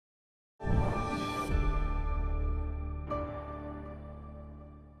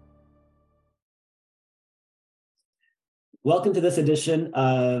Welcome to this edition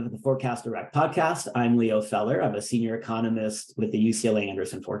of the Forecast Direct podcast. I'm Leo Feler. I'm a senior economist with the UCLA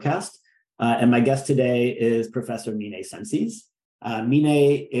Anderson Forecast. And my guest today is Professor Mine Senses.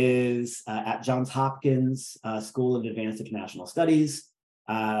 Mine is at Johns Hopkins School of Advanced International Studies,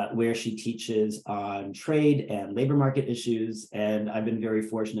 where she teaches on trade and labor market issues. And I've been very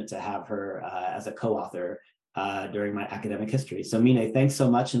fortunate to have her as a co-author during my academic history. So Mine, thanks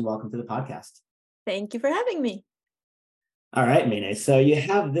so much and welcome to the podcast. Thank you for having me. All right, Mine. So you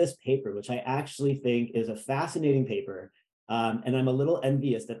have this paper, which I actually think is a fascinating paper, and I'm a little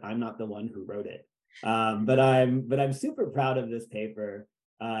envious that I'm not the one who wrote it. But I'm super proud of this paper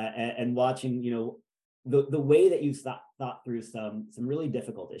and watching, the way that you thought through some really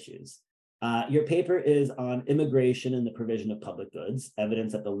difficult issues. Your paper is on immigration and the provision of public goods,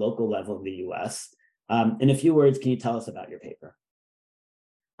 evidence at the local level in the U.S. In a few words, can you tell us about your paper?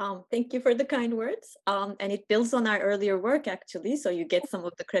 Thank you for the kind words. And it builds on our earlier work, actually, so you get some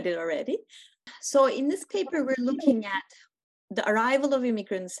of the credit already. So in this paper, we're looking at the arrival of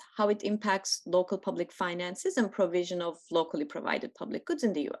immigrants, how it impacts local public finances and provision of locally provided public goods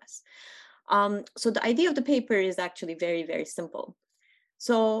in the US. So the idea of the paper is actually very, very simple.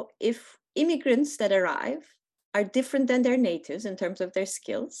 So if immigrants that arrive are different than their natives in terms of their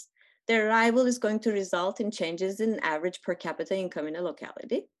skills, their arrival is going to result in changes in average per capita income in a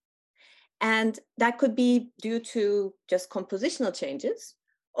locality. And that could be due to just compositional changes,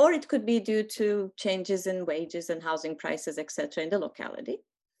 or it could be due to changes in wages and housing prices, et cetera, in the locality.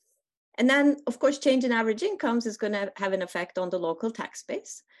 And then, of course, change in average incomes is going to have an effect on the local tax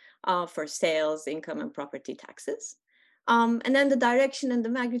base for sales, income, and property taxes. And then the direction and the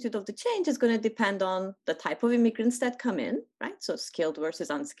magnitude of the change is going to depend on the type of immigrants that come in, right? So skilled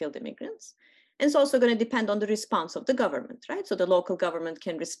versus unskilled immigrants. And it's also going to depend on the response of the government, right? So the local government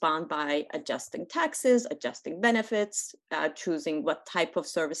can respond by adjusting taxes, adjusting benefits, choosing what type of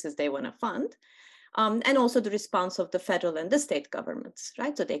services they want to fund. And also the response of the federal and the state governments,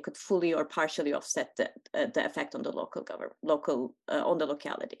 right? So they could fully or partially offset the effect on the on the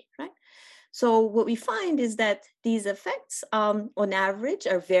locality, right? So what we find is that these effects on average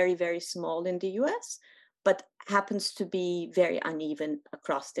are very, very small in the US, but happens to be very uneven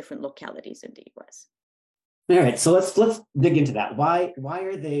across different localities in the US. All right, so let's dig into that. Why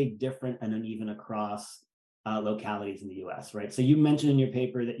are they different and uneven across localities in the US, right? So you mentioned in your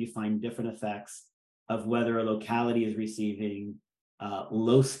paper that you find different effects of whether a locality is receiving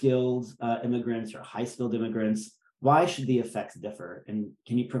low-skilled immigrants or high-skilled immigrants. Why should the effects differ? And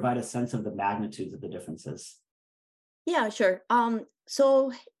can you provide a sense of the magnitudes of the differences? Yeah, sure.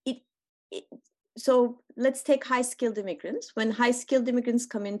 So let's take high-skilled immigrants. When high-skilled immigrants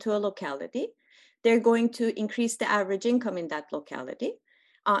come into a locality, they're going to increase the average income in that locality,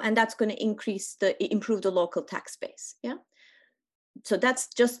 and that's going to improve the local tax base. Yeah. So that's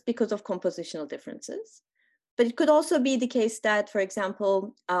just because of compositional differences. But it could also be the case that, for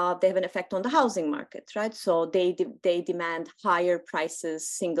example, they have an effect on the housing market, right? So they demand higher prices,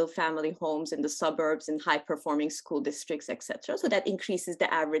 single-family homes in the suburbs, in high-performing school districts, et cetera. So that increases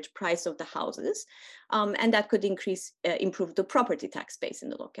the average price of the houses, and that could improve the property tax base in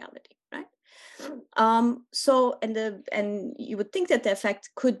the locality, right? And you would think that the effect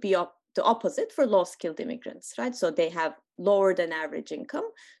could be the opposite for low-skilled immigrants, right? So they have lower than average income.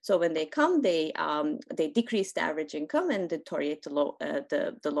 So when they come, they decrease the average income and deteriorate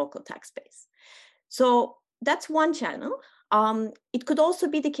the local tax base. So that's one channel. It could also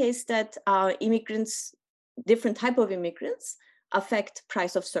be the case that different type of immigrants affect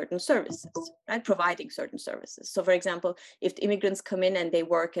price of certain services, right? Providing certain services. So for example, if the immigrants come in and they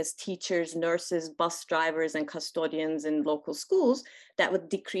work as teachers, nurses, bus drivers, and custodians in local schools, that would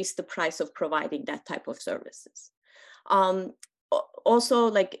decrease the price of providing that type of services. Also,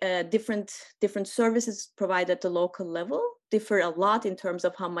 like different services provided at the local level differ a lot in terms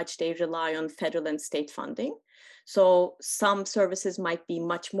of how much they rely on federal and state funding. So some services might be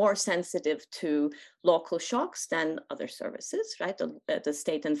much more sensitive to local shocks than other services, right? The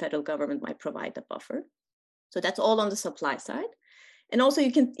state and federal government might provide a buffer. So that's all on the supply side. And also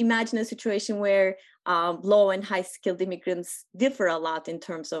you can imagine a situation where low and high skilled immigrants differ a lot in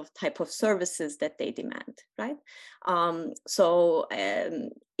terms of type of services that they demand, right?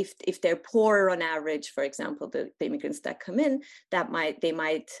 If they're poorer on average, for example, the immigrants that come in, they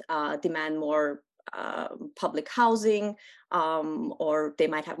might demand more public housing, or they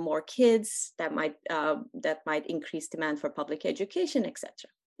might have more kids that might increase demand for public education, etc.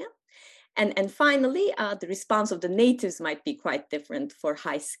 Yeah, And finally, the response of the natives might be quite different for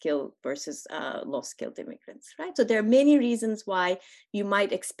high-skilled versus low-skilled immigrants, right? So there are many reasons why you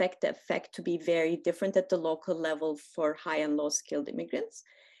might expect the effect to be very different at the local level for high and low-skilled immigrants.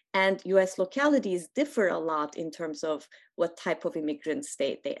 And US localities differ a lot in terms of what type of immigrants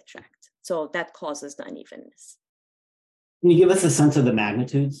they attract. So that causes the unevenness. Can you give us a sense of the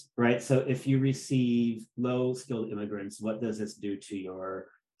magnitudes, right? So if you receive low-skilled immigrants, what does this do to your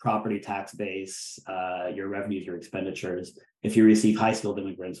property tax base, your revenues, your expenditures? If you receive high-skilled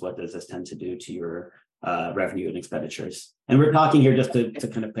immigrants, what does this tend to do to your revenue and expenditures? And we're talking here just to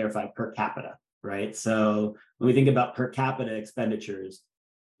kind of clarify per capita, right? So when we think about per capita expenditures,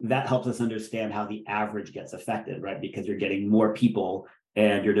 that helps us understand how the average gets affected, right? Because you're getting more people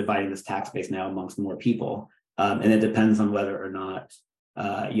and you're dividing this tax base now amongst more people. And it depends on whether or not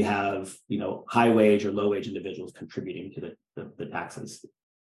you have, high wage or low wage individuals contributing to the taxes.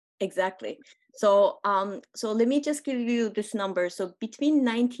 Exactly. So, so let me just give you this number. So between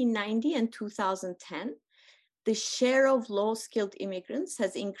 1990 and 2010, the share of low-skilled immigrants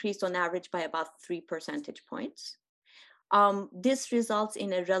has increased on average by about 3 percentage points. This results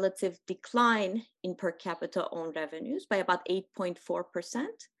in a relative decline in per capita owned revenues by about 8.4%,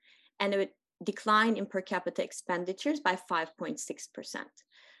 and a decline in per capita expenditures by 5.6%.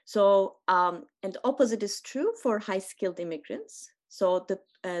 So, and the opposite is true for high-skilled immigrants. So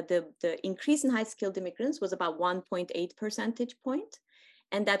the increase in high-skilled immigrants was about 1.8 percentage point,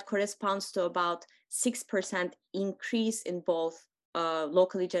 and that corresponds to about 6% increase in both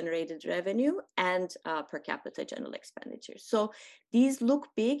locally generated revenue and per capita general expenditures. So these look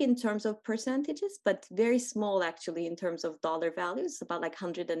big in terms of percentages, but very small actually in terms of dollar values, about like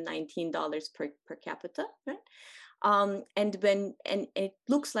 $119 per capita, right? And it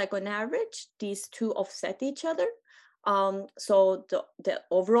looks like on average, these two offset each other. So the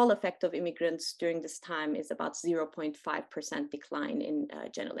overall effect of immigrants during this time is about 0.5% decline in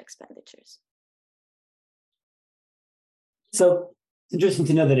general expenditures. So it's interesting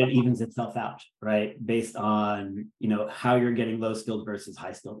to know that it evens itself out, right? Based on, how you're getting low-skilled versus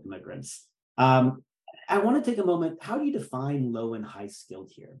high-skilled immigrants. I want to take a moment. How do you define low and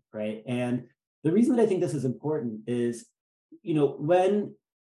high-skilled here, right? And the reason that I think this is important is, when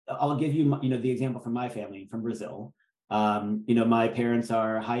I'll give you, the example from my family, from Brazil. My parents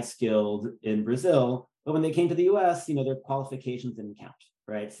are high-skilled in Brazil, but when they came to the US, their qualifications didn't count,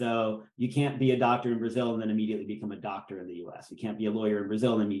 right? So you can't be a doctor in Brazil and then immediately become a doctor in the US. You can't be a lawyer in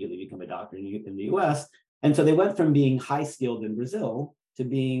Brazil and immediately become a doctor in the US. And so they went from being high-skilled in Brazil to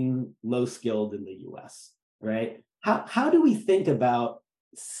being low-skilled in the US, right? How do we think about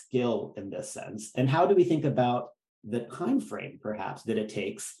skill in this sense? And how do we think about the time frame, perhaps, that it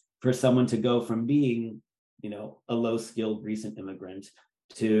takes for someone to go from being a low-skilled recent immigrant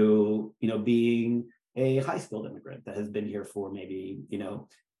to, being a high-skilled immigrant that has been here for maybe,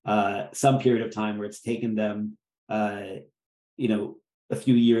 some period of time where it's taken them, a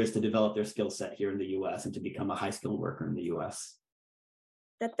few years to develop their skill set here in the US and to become a high-skilled worker in the US?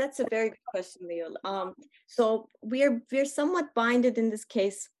 That's a very good question, Leo. So we're somewhat binded in this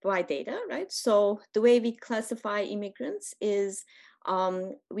case by data, right? So the way we classify immigrants is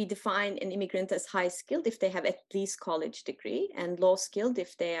we define an immigrant as high skilled if they have at least college degree, and low skilled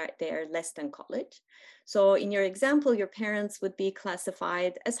if they are less than college. So in your example, your parents would be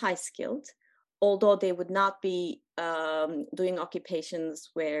classified as high skilled, although they would not be doing occupations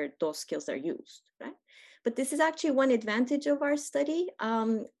where those skills are used, right? But this is actually one advantage of our study,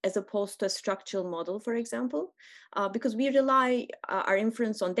 as opposed to a structural model, for example, because we rely our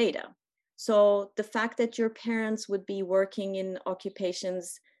inference on data. So the fact that your parents would be working in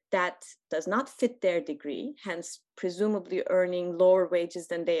occupations that does not fit their degree, hence presumably earning lower wages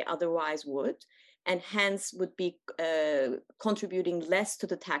than they otherwise would, and hence would be contributing less to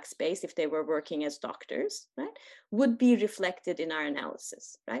the tax base if they were working as doctors, right, would be reflected in our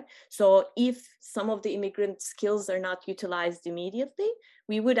analysis, right? So if some of the immigrant skills are not utilized immediately,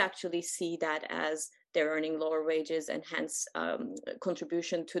 we would actually see that as they're earning lower wages and hence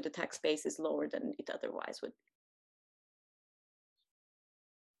contribution to the tax base is lower than it otherwise would be.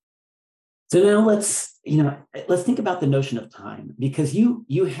 So now let's think about the notion of time, because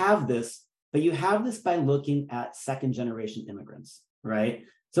you have this, but you have this by looking at second generation immigrants, right?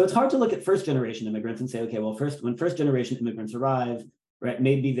 So it's hard to look at first generation immigrants and say, okay, well, when first generation immigrants arrive, right,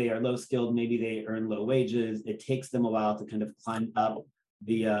 maybe they are low skilled, maybe they earn low wages. It takes them a while to kind of climb up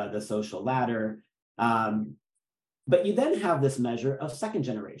the social ladder. But you then have this measure of second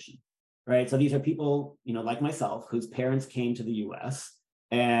generation, right? So these are people, like myself, whose parents came to the US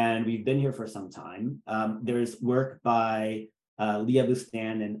and we've been here for some time. There's work by Leah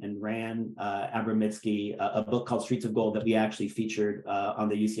Bustan and Ran Abramitsky, a book called Streets of Gold that we actually featured on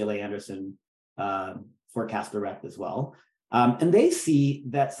the UCLA Anderson Forecast Direct as well. And they see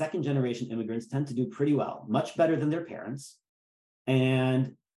that second generation immigrants tend to do pretty well, much better than their parents,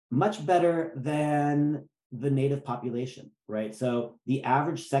 and much better than the native population, right? So the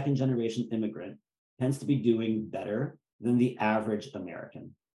average second generation immigrant tends to be doing better than the average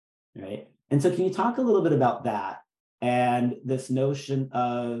American, right? And so can you talk a little bit about that and this notion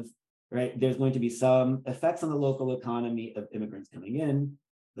of, right, there's going to be some effects on the local economy of immigrants coming in,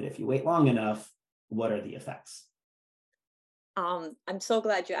 but if you wait long enough, what are the effects? I'm so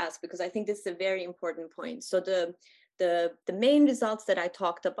glad you asked, because I think this is a very important point. So the main results that I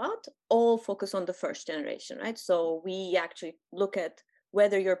talked about all focus on the first generation, right? So we actually look at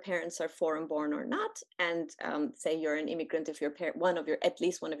whether your parents are foreign born or not, and say you're an immigrant if your at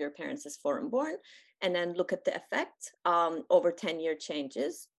least one of your parents is foreign born, and then look at the effect over 10-year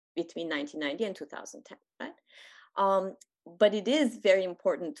changes between 1990 and 2010, right? But it is very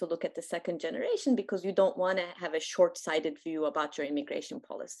important to look at the second generation, because you don't want to have a short-sighted view about your immigration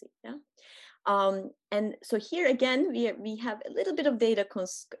policy. Yeah. And so here again, we have a little bit of data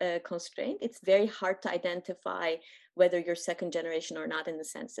constraint. It's very hard to identify whether you're second generation or not in the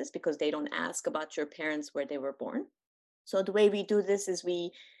census, because they don't ask about your parents where they were born. So the way we do this is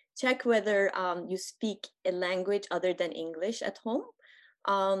we check whether you speak a language other than English at home.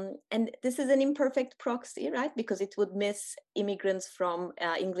 And this is an imperfect proxy, right? Because it would miss immigrants from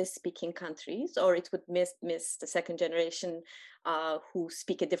English-speaking countries, or it would miss the second generation who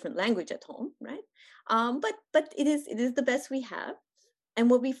speak a different language at home, right? But it is the best we have. And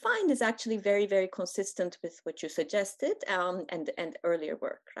what we find is actually very, very consistent with what you suggested and earlier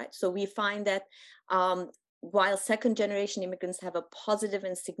work, right? So we find that while second generation immigrants have a positive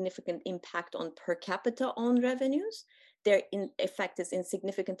and significant impact on per capita owned revenues, their effect is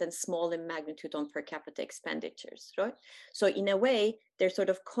insignificant and small in magnitude on per capita expenditures, right? So in a way, they're sort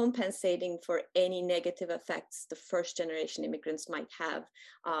of compensating for any negative effects the first generation immigrants might have,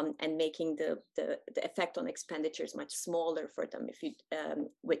 and making the effect on expenditures much smaller for them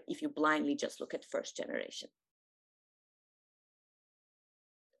if you blindly just look at first generation.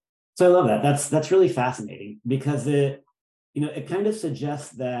 So I love that. That's really fascinating, because it kind of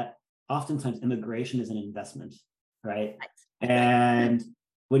suggests that oftentimes immigration is an investment, right? And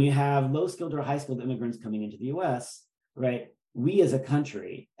when you have low-skilled or high-skilled immigrants coming into the US, right, we as a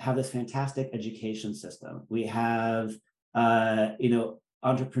country have this fantastic education system. We have,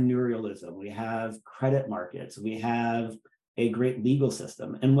 entrepreneurialism. We have credit markets. We have a great legal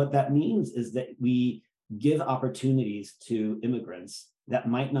system. And what that means is that we give opportunities to immigrants that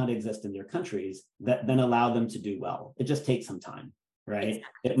might not exist in their countries that then allow them to do well. It just takes some time, right?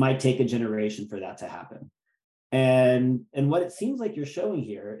 Exactly. It might take a generation for that to happen. And what it seems like you're showing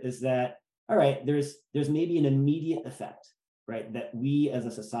here is that, all right, there's maybe an immediate effect, right? That we as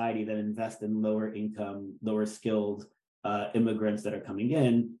a society that invest in lower income, lower skilled immigrants that are coming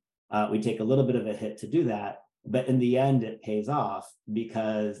in, we take a little bit of a hit to do that. But in the end, it pays off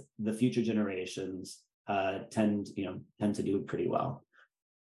because the future generations tend to do pretty well.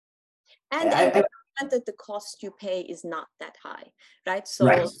 And that the cost you pay is not that high, right? So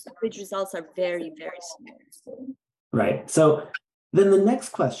average results are very, very small. Right. So then the next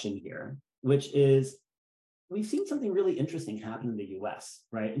question here, which is, we've seen something really interesting happen in the US,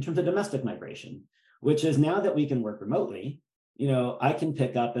 right? In terms of domestic migration, which is now that we can work remotely, I can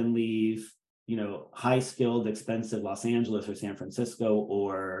pick up and leave, high-skilled, expensive Los Angeles or San Francisco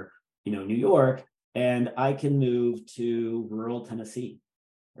or, New York, and I can move to rural Tennessee,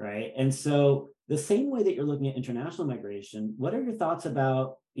 right? And so the same way that you're looking at international migration, what are your thoughts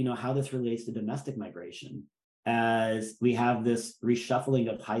about, how this relates to domestic migration, as we have this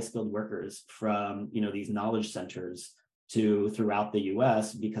reshuffling of high-skilled workers from, these knowledge centers to throughout the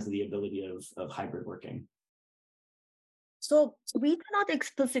US because of the ability of hybrid working? So we cannot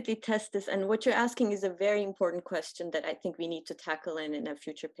explicitly test this, and what you're asking is a very important question that I think we need to tackle in a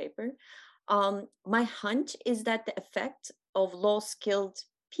future paper. My hunch is that the effect of low-skilled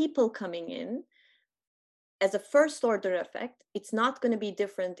people coming in as a first order effect, it's not going to be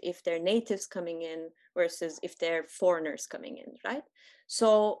different if they're natives coming in versus if they're foreigners coming in, right?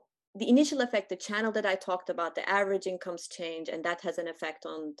 So the initial effect, the channel that I talked about, the average incomes change, and that has an effect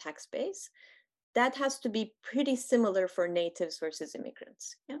on tax base, that has to be pretty similar for natives versus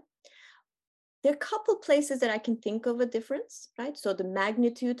immigrants. Yeah. There are a couple places that I can think of a difference, right? So the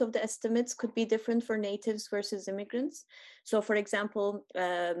magnitude of the estimates could be different for natives versus immigrants. So for example,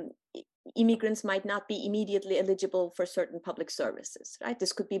 immigrants might not be immediately eligible for certain public services, right?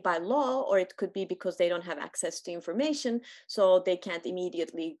 This could be by law, or it could be because they don't have access to information, so they can't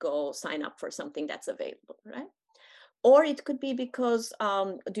immediately go sign up for something that's available, right? Or it could be because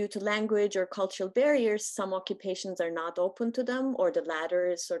due to language or cultural barriers, some occupations are not open to them, or the ladder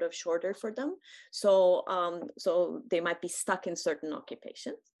is sort of shorter for them. So, so they might be stuck in certain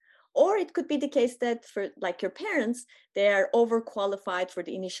occupations. Or it could be the case that for like your parents, they are overqualified for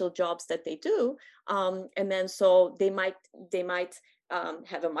the initial jobs that they do. And then so they might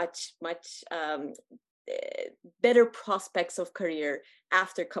have a much better prospects of career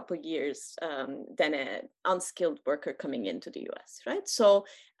after a couple of years than an unskilled worker coming into the US, right? So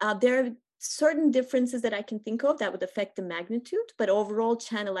there are certain differences that I can think of that would affect the magnitude, but overall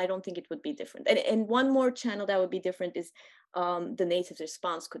channel, I don't think it would be different. And one more channel that would be different is the native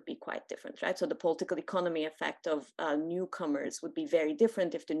response could be quite different, right? So the political economy effect of newcomers would be very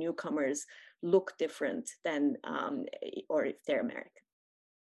different if the newcomers look different than, or if they're American.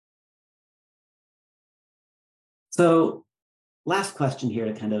 So last question here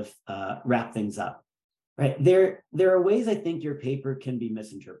to kind of wrap things up, right? There are ways I think your paper can be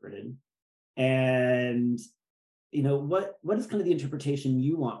misinterpreted. And, you know, what is kind of the interpretation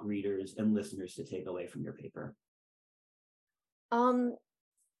you want readers and listeners to take away from your paper?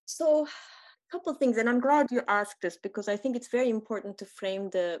 So a couple of things, and I'm glad you asked this because I think it's very important to frame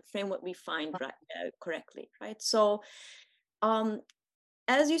what we find correctly, right? So,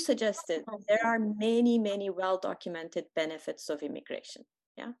 as you suggested, there are many well-documented benefits of immigration,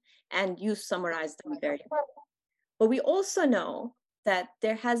 yeah, and you summarized them very well. But we also know that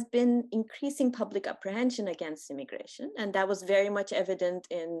there has been increasing public apprehension against immigration, and that was very much evident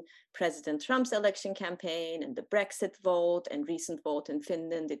in President Trump's election campaign and the Brexit vote and recent vote in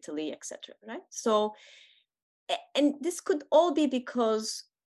Finland, Italy, etc. Right? So, and this could all be because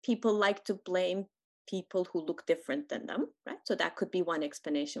people like to blame people who look different than them, right? So that could be one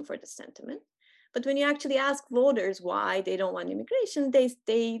explanation for the sentiment. But when you actually ask voters why they don't want immigration,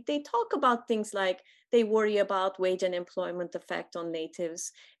 they talk about things like they worry about wage and employment effect on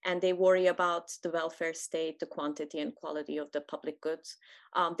natives, and they worry about the welfare state, the quantity and quality of the public goods.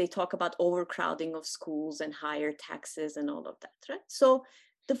 They talk about overcrowding of schools and higher taxes and all of that, right? So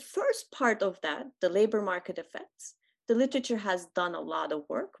the first part of that, the labor market effects, the literature has done a lot of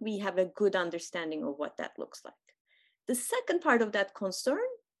work. We have a good understanding of what that looks like. The second part of that concern,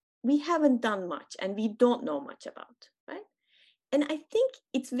 we haven't done much and we don't know much about, right? And I think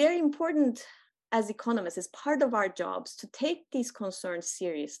it's very important as economists, as part of our jobs, to take these concerns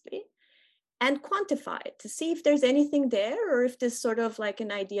seriously and quantify it to see if there's anything there or if there's sort of like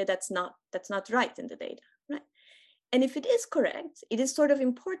an idea that's not right in the data, right? And if it is correct, it is sort of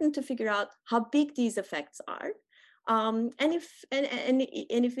important to figure out how big these effects are. And if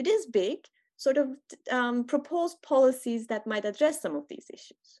it is big, sort of propose policies that might address some of these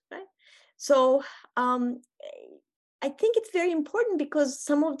issues, right? So I think it's very important because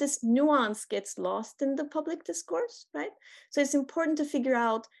some of this nuance gets lost in the public discourse, right? So it's important to figure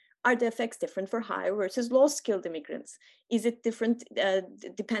out, are the effects different for high versus low-skilled immigrants? Is it different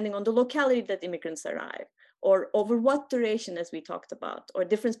depending on the locality that immigrants arrive? Or over what duration, as we talked about, or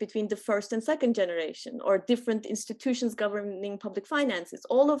difference between the first and second generation, or different institutions governing public finances.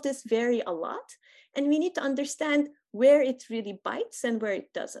 All of this vary a lot, and we need to understand where it really bites and where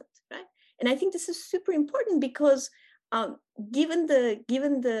it doesn't, right? And I think this is super important because given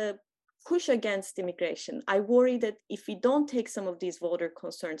the push against immigration, I worry that if we don't take some of these voter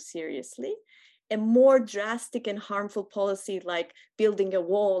concerns seriously, a more drastic and harmful policy like building a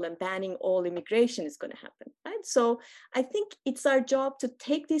wall and banning all immigration is going to happen, right? So I think it's our job to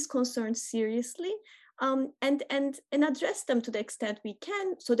take these concerns seriously and address them to the extent we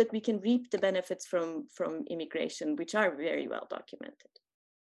can so that we can reap the benefits from immigration, which are very well documented.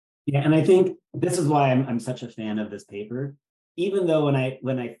 Yeah, and I think this is why I'm such a fan of this paper. Even though when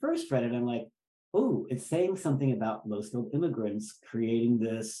I first read it, I'm like, oh, it's saying something about low-skilled immigrants creating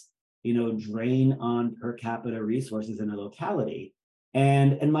this, you know, drain on per capita resources in a locality.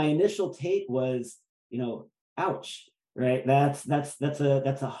 And my initial take was, you know, ouch, right? That's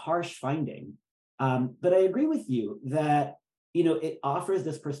a harsh finding. But I agree with you that, you know, it offers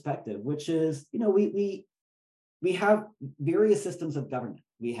this perspective, which is, you know, we have various systems of government.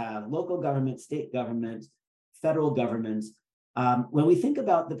 We have local government, state government, federal governments. When we think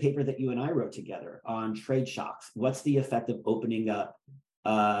about the paper that you and I wrote together on trade shocks, what's the effect of opening up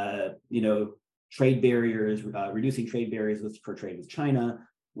you know, trade barriers, reducing trade barriers for trade with China?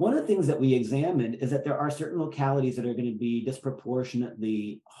 One of the things that we examined is that there are certain localities that are going to be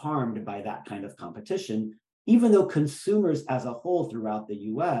disproportionately harmed by that kind of competition, even though consumers as a whole throughout the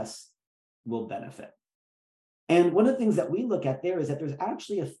US will benefit. And one of the things that we look at there is that there's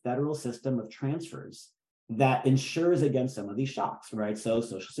actually a federal system of transfers that insures against some of these shocks, right? So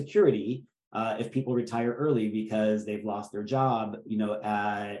Social Security, if people retire early because they've lost their job,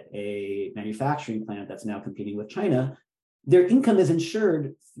 at a manufacturing plant that's now competing with China, their income is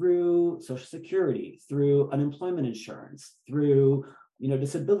insured through Social Security, through unemployment insurance, through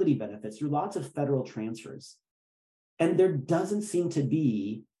disability benefits, through lots of federal transfers. And there doesn't seem to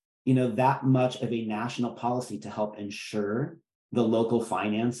be that much of a national policy to help ensure the local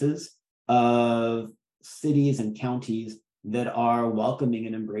finances of cities and counties that are welcoming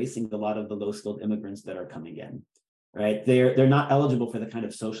and embracing a lot of the low-skilled immigrants that are coming in, right? They're not eligible for the kind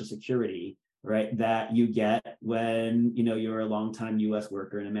of Social Security, right, that you get when you're a longtime U.S.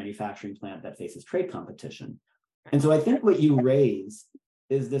 worker in a manufacturing plant that faces trade competition. And so I think what you raise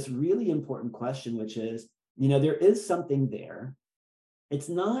is this really important question, which is, there is something there. It's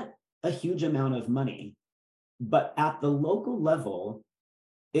not a huge amount of money, but at the local level,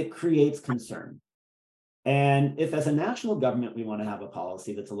 it creates concern. And if as a national government, we want to have a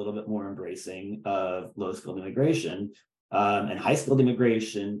policy that's a little bit more embracing of low-skilled immigration and high-skilled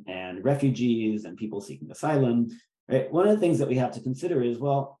immigration and refugees and people seeking asylum, right? One of the things that we have to consider is,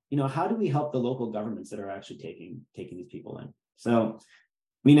 well, how do we help the local governments that are actually taking these people in? So,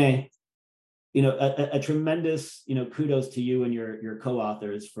 Mine, a tremendous, kudos to you and your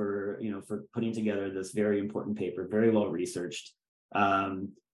co-authors for putting together this very important paper, very well researched.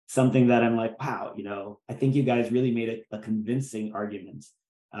 Something that I'm like, wow, I think you guys really made a convincing argument.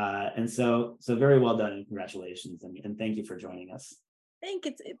 And so very well done and congratulations. And thank you for joining us. Thank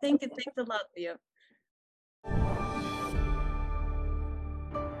you. Thanks a lot, Leo.